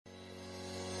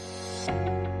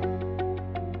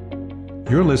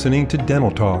You're listening to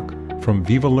Dental Talk from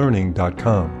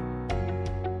VivaLearning.com.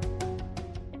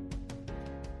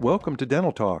 Welcome to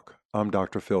Dental Talk. I'm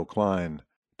Dr. Phil Klein.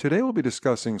 Today we'll be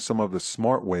discussing some of the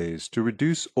smart ways to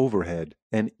reduce overhead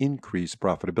and increase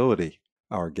profitability.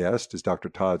 Our guest is Dr.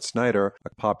 Todd Snyder,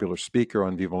 a popular speaker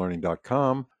on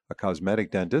VivaLearning.com, a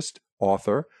cosmetic dentist,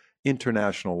 author,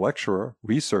 international lecturer,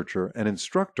 researcher, and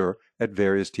instructor at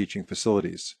various teaching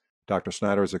facilities. Dr.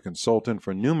 Snyder is a consultant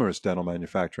for numerous dental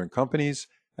manufacturing companies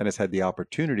and has had the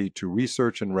opportunity to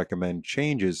research and recommend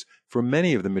changes for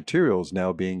many of the materials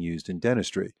now being used in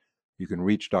dentistry. You can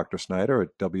reach Dr. Snyder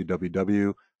at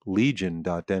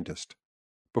www.legion.dentist.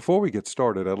 Before we get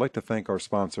started, I'd like to thank our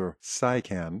sponsor,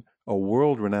 Sycan, a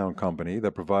world-renowned company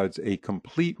that provides a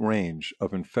complete range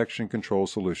of infection control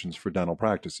solutions for dental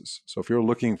practices. So if you're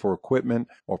looking for equipment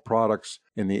or products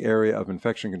in the area of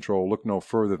infection control, look no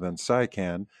further than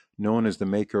Sycan, known as the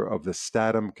maker of the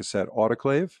Statim cassette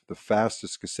autoclave, the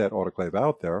fastest cassette autoclave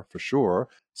out there, for sure.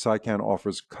 Sycan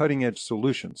offers cutting-edge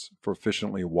solutions for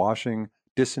efficiently washing,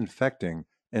 disinfecting,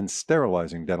 and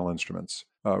sterilizing dental instruments.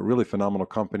 Really phenomenal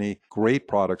company, great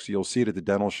products. You'll see it at the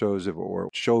dental shows or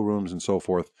showrooms and so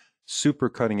forth. Super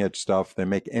cutting-edge stuff. They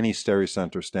make any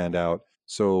SteriCenter stand out.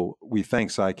 So we thank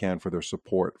Sycan for their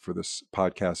support for this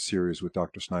podcast series with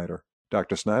Dr. Snyder.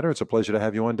 Dr. Snyder, it's a pleasure to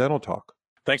have you on Dental Talk.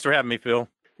 Thanks for having me, Phil.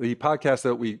 The podcast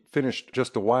that we finished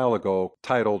just a while ago,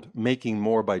 titled Making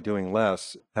More by Doing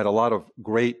Less, had a lot of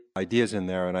great ideas in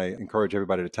there, and I encourage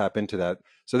everybody to tap into that.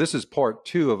 So this is part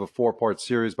 2 of a 4-part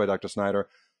series by Dr. Snyder,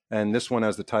 and this one,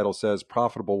 as the title says,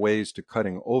 Profitable Ways to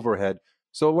Cutting Overhead.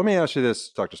 So let me ask you this,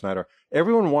 Dr. Snyder.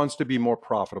 Everyone wants to be more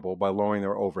profitable by lowering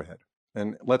their overhead.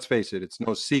 And let's face it, it's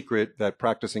no secret that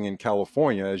practicing in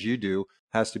California, as you do,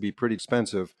 has to be pretty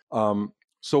expensive.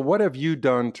 So what have you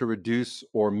done to reduce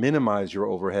or minimize your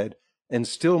overhead and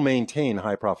still maintain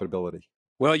high profitability?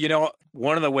 Well,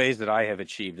 one of the ways that I have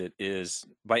achieved it is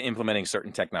by implementing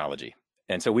certain technology.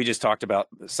 And so we just talked about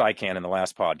Sycan in the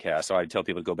last podcast. So I tell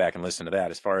people to go back and listen to that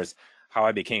as far as how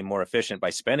I became more efficient by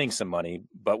spending some money.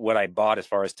 But what I bought as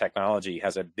far as technology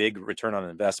has a big return on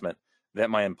investment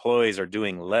that my employees are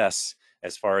doing less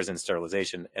as far as in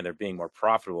sterilization, and they're being more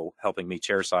profitable helping me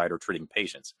chairside or treating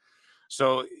patients.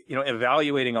 So,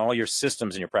 evaluating all your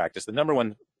systems in your practice, the number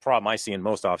one problem I see in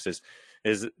most offices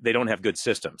is they don't have good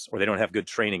systems or they don't have good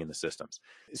training in the systems.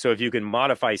 So if you can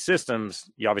modify systems,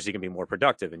 you obviously can be more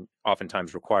productive and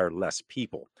oftentimes require less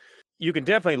people. You can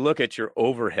definitely look at your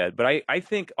overhead, but I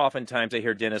think oftentimes I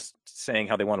hear dentists saying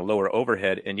how they want to lower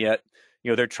overhead, and yet,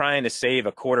 they're trying to save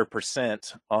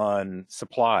 0.25% on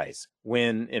supplies,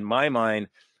 when in my mind,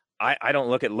 I don't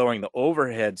look at lowering the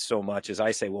overhead so much as I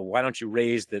say, well, why don't you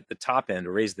raise the top end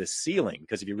or raise the ceiling?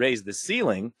 Because if you raise the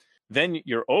ceiling, then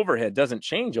your overhead doesn't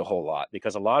change a whole lot,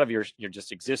 because a lot of your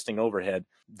just existing overhead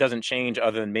doesn't change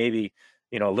other than maybe,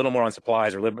 a little more on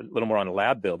supplies or a little more on the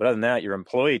lab bill. But other than that, your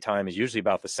employee time is usually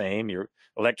about the same. Your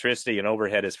electricity and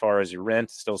overhead as far as your rent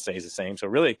still stays the same. So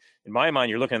really, in my mind,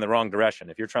 you're looking in the wrong direction.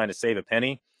 If you're trying to save a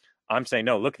penny, I'm saying,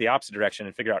 no, look the opposite direction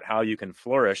and figure out how you can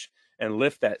flourish and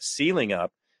lift that ceiling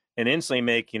up and instantly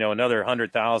make, another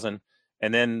 100,000.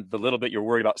 And then the little bit you're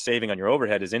worried about saving on your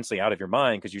overhead is instantly out of your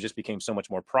mind because you just became so much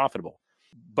more profitable.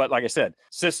 But like I said,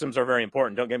 systems are very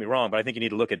important. Don't get me wrong, but I think you need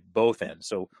to look at both ends.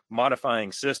 So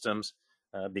modifying systems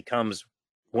becomes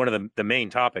one of the main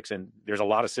topics. And there's a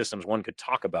lot of systems one could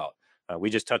talk about. We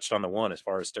just touched on the one as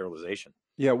far as sterilization.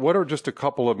 Yeah. What are just a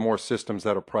couple of more systems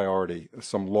that are priority,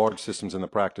 some large systems in the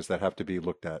practice that have to be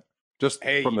looked at, just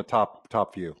from the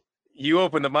top view? You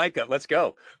open the mic up. Let's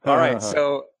go. All right.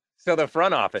 So the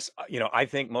front office, I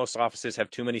think most offices have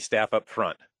too many staff up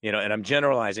front, and I'm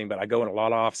generalizing, but I go in a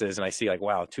lot of offices and I see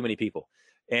wow, too many people.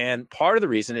 And part of the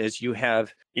reason is you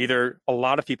have either a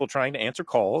lot of people trying to answer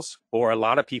calls or a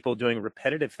lot of people doing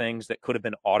repetitive things that could have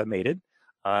been automated.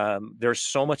 There's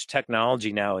so much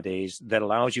technology nowadays that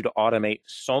allows you to automate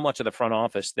so much of the front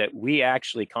office that we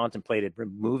actually contemplated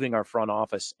removing our front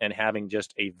office and having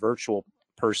just a virtual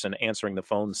person answering the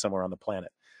phone somewhere on the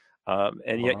planet.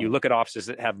 And yet you look at offices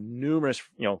that have numerous,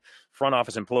 front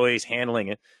office employees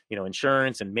handling,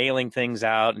 insurance and mailing things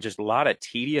out, and just a lot of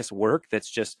tedious work that's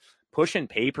just pushing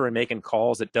paper and making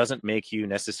calls that doesn't make you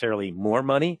necessarily more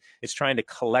money. It's trying to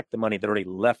collect the money that already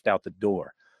left out the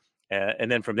door. And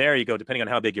then from there you go, depending on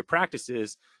how big your practice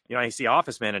is, I see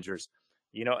office managers,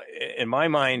 in my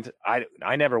mind,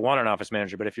 I never want an office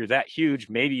manager, but if you're that huge,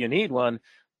 maybe you need one.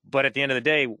 But at the end of the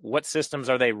day, what systems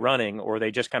are they running, or are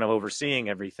they just kind of overseeing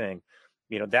everything?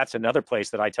 That's another place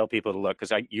that I tell people to look,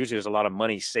 because usually there's a lot of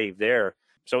money saved there.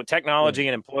 So technology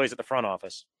and employees at the front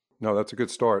office. No, that's a good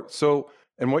start. So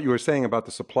And what you were saying about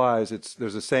the supplies,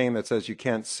 there's a saying that says you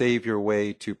can't save your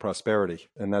way to prosperity.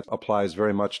 And that applies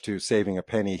very much to saving a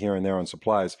penny here and there on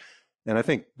supplies. And I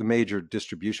think the major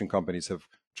distribution companies have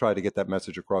tried to get that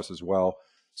message across as well.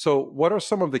 So what are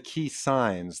some of the key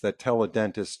signs that tell a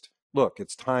dentist, look,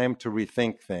 it's time to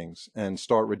rethink things and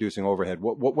start reducing overhead?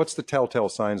 What's the telltale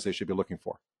signs they should be looking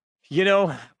for?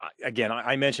 Again,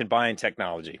 I mentioned buying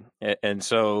technology. And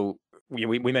so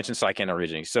we mentioned SciCan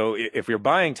originally. So if you're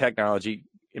buying technology,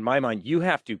 in my mind, you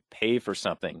have to pay for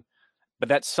something, but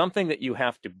that something that you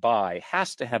have to buy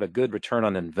has to have a good return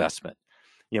on investment.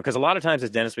 Because a lot of times as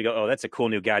dentists, we go, oh, that's a cool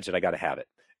new gadget, I got to have it.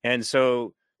 And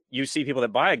so you see people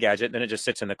that buy a gadget, then it just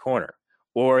sits in the corner.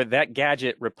 Or that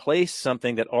gadget replaced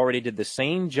something that already did the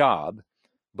same job,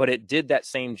 but it did that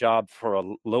same job for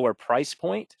a lower price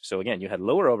point. So again, you had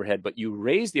lower overhead, but you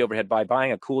raised the overhead by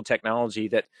buying a cool technology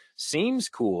that seems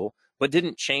cool, but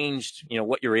didn't change,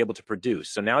 what you're able to produce.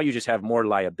 So now you just have more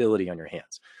liability on your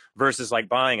hands versus like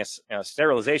buying a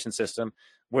sterilization system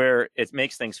where it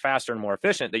makes things faster and more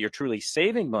efficient, that you're truly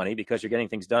saving money because you're getting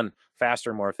things done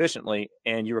faster and more efficiently,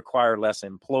 and you require less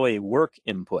employee work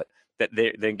input, that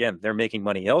they're making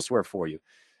money elsewhere for you,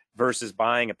 versus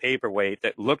buying a paperweight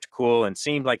that looked cool and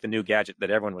seemed like the new gadget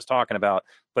that everyone was talking about,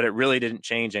 but it really didn't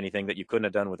change anything that you couldn't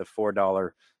have done with a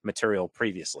 $4 material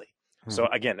previously. Mm-hmm. So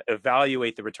again,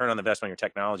 evaluate the return on investment on your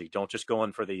technology. Don't just go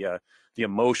in for the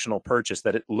emotional purchase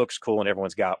that it looks cool and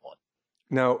everyone's got one.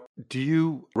 Now, do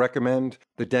you recommend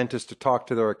the dentist to talk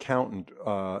to their accountant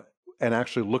and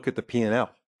actually look at the P&L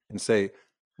and say,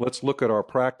 let's look at our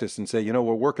practice and say,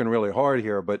 we're working really hard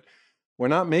here, but we're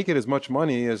not making as much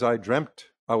money as I dreamt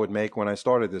I would make when I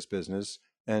started this business,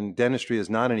 and dentistry is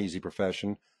not an easy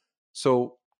profession.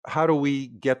 So how do we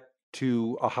get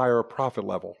to a higher profit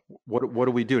level? What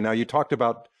do we do? Now, you talked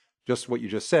about just what you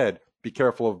just said. Be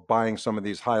careful of buying some of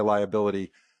these high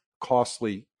liability,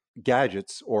 costly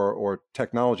gadgets or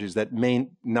technologies that may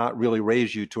not really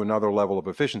raise you to another level of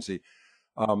efficiency.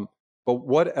 But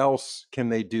what else can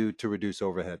they do to reduce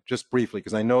overhead? Just briefly,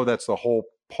 because I know that's the whole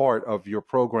part of your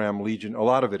program, Legion. A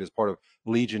lot of it is part of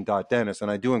Legion.dentist. And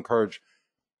I do encourage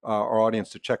our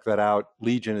audience to check that out.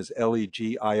 Legion is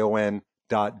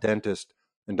Legion.dentist.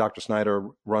 And Dr. Snyder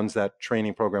runs that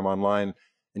training program online,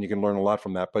 and you can learn a lot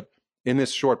from that. But in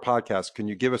this short podcast, can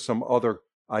you give us some other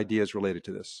ideas related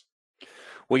to this?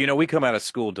 Well, we come out of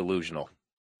school delusional,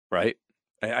 right?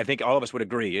 I think all of us would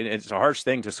agree. It's a harsh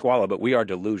thing to swallow, but we are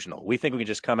delusional. We think we can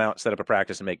just come out, set up a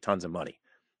practice, and make tons of money.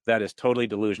 That is totally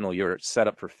delusional. You're set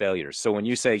up for failure. So when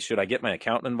you say, should I get my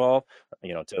accountant involved,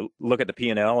 to look at the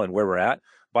P&L and where we're at,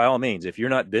 by all means, if you're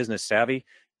not business savvy,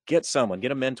 get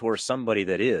a mentor, somebody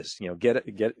that is, get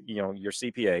your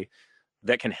CPA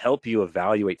that can help you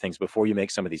evaluate things before you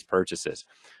make some of these purchases.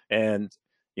 And,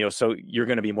 so you're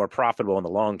going to be more profitable in the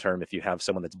long term if you have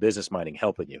someone that's business minded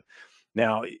helping you.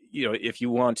 Now, if you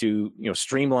want to,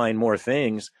 streamline more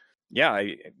things,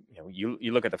 you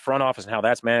look at the front office and how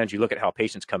that's managed. You look at how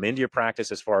patients come into your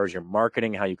practice as far as your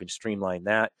marketing, how you can streamline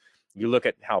that. You look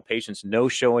at how patients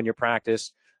no-show in your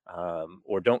practice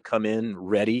or don't come in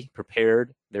ready,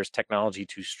 prepared. There's technology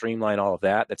to streamline all of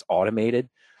that. That's automated.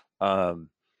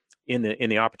 In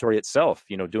the operatory itself,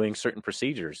 doing certain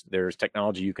procedures, there's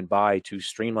technology you can buy to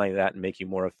streamline that and make you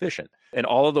more efficient. And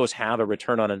all of those have a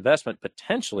return on investment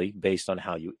potentially based on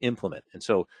how you implement. And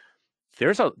so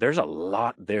there's a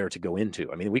lot there to go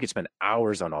into. I mean, we could spend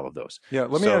hours on all of those. Yeah.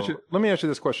 Let me ask you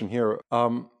this question here.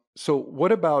 So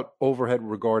what about overhead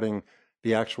regarding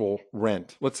the actual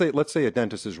rent? Let's say a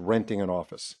dentist is renting an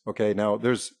office. Okay. Now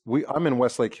I'm in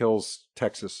Westlake Hills,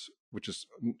 Texas, which is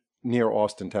near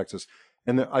Austin, Texas.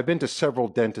 And I've been to several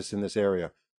dentists in this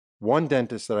area. One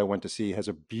dentist that I went to see has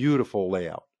a beautiful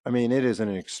layout. I mean, it is an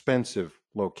expensive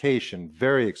location,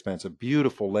 very expensive,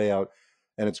 beautiful layout,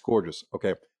 and it's gorgeous.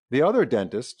 Okay. The other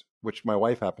dentist, which my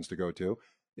wife happens to go to,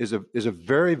 is a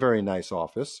very, very nice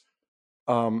office.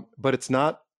 But it's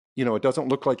not, it doesn't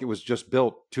look like it was just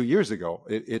built 2 years ago.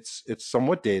 It's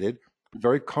somewhat dated,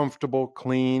 very comfortable,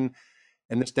 clean.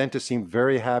 And this dentist seemed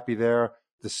very happy there.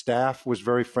 The staff was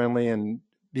very friendly, and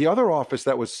the other office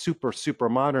that was super, super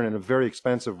modern and a very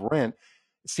expensive rent,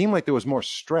 it seemed like there was more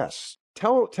stress.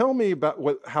 Tell me about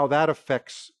how that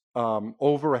affects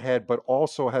overhead, but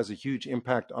also has a huge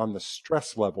impact on the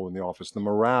stress level in the office, the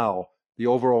morale, the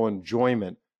overall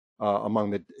enjoyment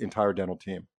among the entire dental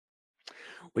team.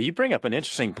 Well, you bring up an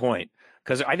interesting point,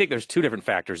 because I think there's two different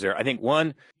factors there. I think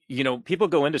one, people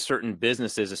go into certain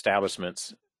businesses,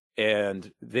 establishments, and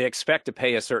they expect to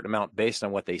pay a certain amount based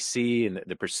on what they see and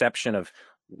the perception of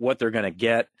what they're going to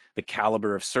get, the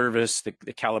caliber of service, the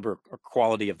caliber or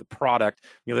quality of the product.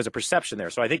 There's a perception there.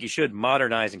 So I think you should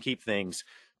modernize and keep things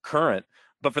current.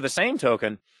 But for the same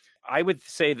token, I would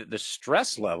say that the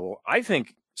stress level, I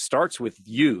think, starts with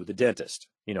you, the dentist.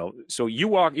 So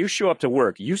you show up to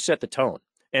work, you set the tone.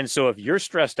 And so if you're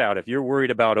stressed out, if you're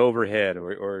worried about overhead,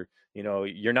 or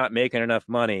you're not making enough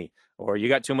money, or you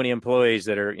got too many employees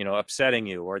that are, upsetting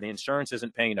you, or the insurance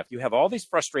isn't paying enough, you have all these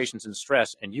frustrations and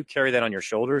stress, and you carry that on your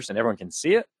shoulders and everyone can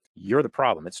see it, you're the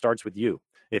problem. It starts with you.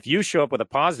 If you show up with a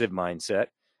positive mindset,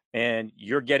 and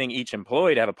you're getting each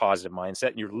employee to have a positive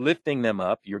mindset, and you're lifting them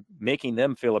up, you're making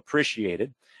them feel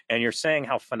appreciated, and you're saying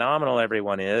how phenomenal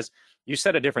everyone is, you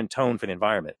set a different tone for the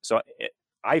environment. So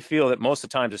I feel that most of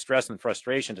the time the stress and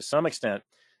frustration to some extent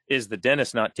is the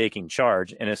dentist not taking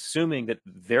charge and assuming that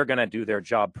they're going to do their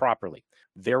job properly.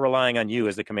 They're relying on you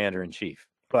as the commander in chief.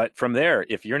 But from there,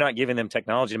 if you're not giving them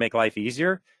technology to make life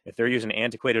easier, if they're using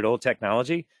antiquated old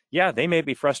technology, yeah, they may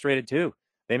be frustrated too.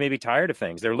 They may be tired of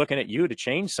things. They're looking at you to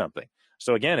change something.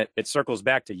 So again, it circles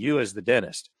back to you as the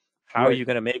dentist. How are you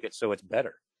going to make it so it's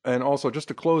better? And also, just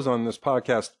to close on this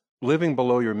podcast, living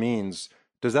below your means,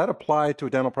 does that apply to a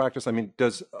dental practice? I mean,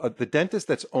 does the dentist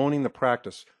that's owning the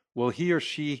practice, will he or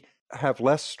she have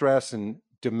less stress and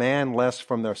demand less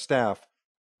from their staff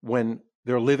when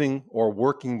they're living or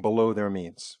working below their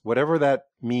means, whatever that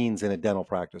means in a dental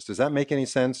practice? Does that make any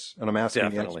sense? And I'm asking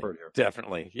the expert here.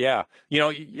 Definitely. Yeah.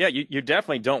 You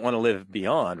definitely don't want to live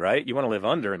beyond, right? You want to live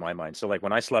under, in my mind. So like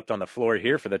when I slept on the floor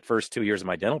here for the first 2 years of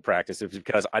my dental practice, it was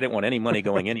because I didn't want any money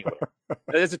going anywhere.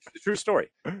 It's a true story.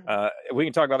 We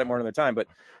can talk about that more another time, but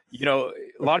a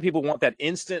lot of people want that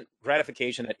instant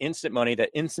gratification, that instant money, that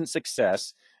instant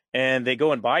success, and they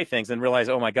go and buy things and realize,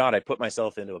 oh my God, I put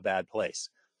myself into a bad place.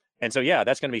 And so, yeah,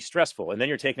 that's going to be stressful. And then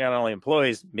you're taking out all the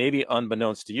employees, maybe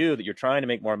unbeknownst to you, that you're trying to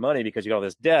make more money because you got all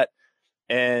this debt.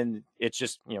 And it's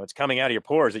just, it's coming out of your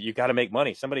pores that you got to make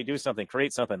money. Somebody do something,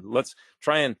 create something. Let's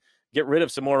try and get rid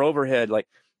of some more overhead. Like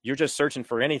you're just searching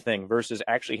for anything versus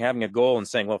actually having a goal and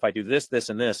saying, well, if I do this, this,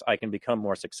 and this, I can become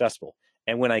more successful.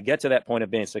 And when I get to that point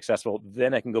of being successful,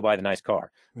 then I can go buy the nice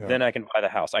car. Yeah. Then I can buy the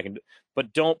house.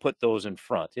 But don't put those in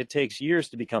front. It takes years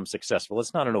to become successful.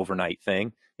 It's not an overnight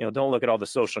thing. Don't look at all the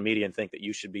social media and think that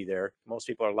you should be there. Most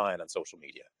people are lying on social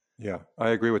media. Yeah, I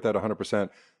agree with that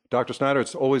 100%. Dr. Snyder,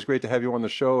 it's always great to have you on the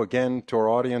show. Again, to our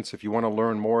audience, if you want to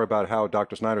learn more about how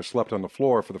Dr. Snyder slept on the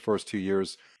floor for the first 2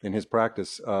 years in his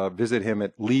practice, visit him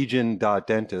at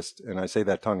legion.dentist. And I say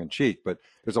that tongue in cheek, but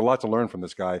there's a lot to learn from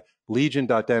this guy.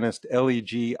 Legion.dentist,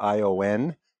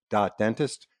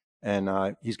 Legion.dentist.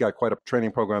 And he's got quite a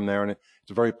training program there, and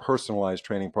it's a very personalized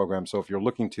training program. So if you're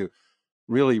looking to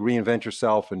really reinvent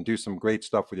yourself and do some great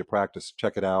stuff with your practice,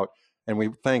 check it out. And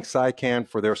we thank SciCan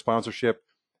for their sponsorship.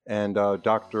 And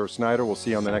Dr. Snyder, we'll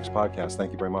see you on the next podcast.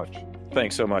 Thank you very much.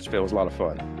 Thanks so much, Phil. It was a lot of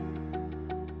fun.